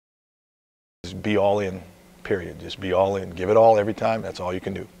be all in, period. Just be all in. Give it all every time. That's all you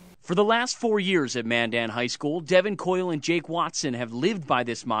can do. For the last 4 years at Mandan High School, Devin, Coyle, and Jake Watson have lived by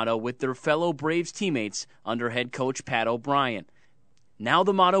this motto with their fellow Braves teammates under head coach Pat O'Brien. Now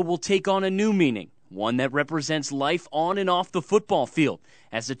the motto will take on a new meaning, one that represents life on and off the football field,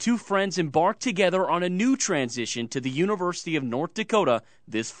 as the two friends embark together on a new transition to the University of North Dakota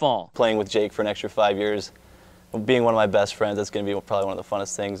this fall. Playing with Jake for an extra 5 years, being one of my best friends, that's going to be probably one of the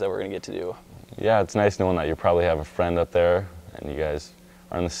funnest things that we're going to get to do. Yeah, it's nice knowing that you probably have a friend up there and you guys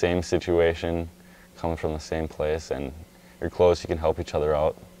are in the same situation, coming from the same place, and you're close, you can help each other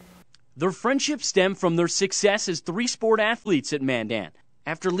out. Their friendship stemmed from their success as three-sport athletes at Mandan.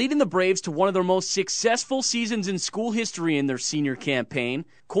 After leading the Braves to one of their most successful seasons in school history in their senior campaign,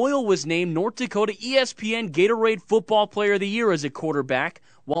 Coyle was named North Dakota ESPN Gatorade Football Player of the Year as a quarterback,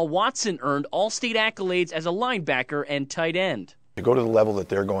 while Watson earned all-state accolades as a linebacker and tight end. To go to the level that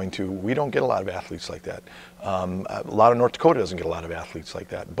they're going to, we don't get a lot of athletes like that. A lot of North Dakota doesn't get a lot of athletes like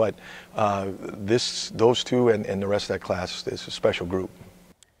that. But those two and the rest of that class is a special group.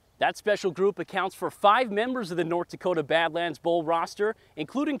 That special group accounts for 5 members of the North Dakota Badlands Bowl roster,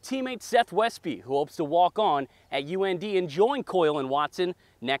 including teammate Seth Westby, who hopes to walk on at UND and join Coyle and Watson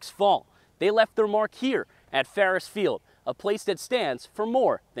next fall. They left their mark here at Ferris Field, a place that stands for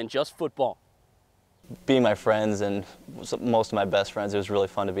more than just football. Being my friends and most of my best friends, it was really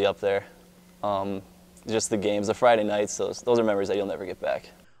fun to be up there. Just the games, the Friday nights, those are memories that you'll never get back.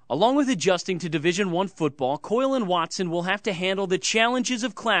 Along with adjusting to Division I football, Coyle and Watson will have to handle the challenges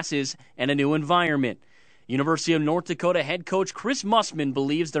of classes and a new environment. University of North Dakota head coach Chris Mussman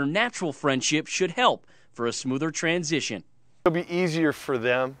believes their natural friendship should help for a smoother transition. It'll be easier for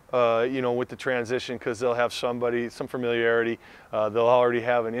them, with the transition, because they'll have some familiarity. They'll already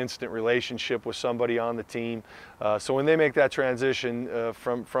have an instant relationship with somebody on the team. So when they make that transition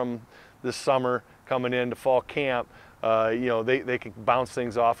from this summer coming into fall camp, they can bounce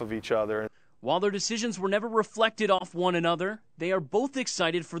things off of each other. While their decisions were never reflected off one another, they are both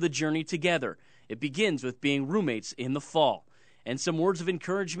excited for the journey together. It begins with being roommates in the fall. And some words of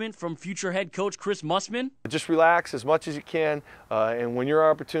encouragement from future head coach Chris Mussman. Just relax as much as you can, and when your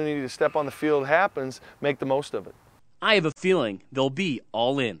opportunity to step on the field happens, make the most of it. I have a feeling they'll be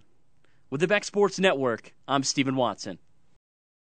all in. With the BEK Sports Network, I'm Stephen Watson.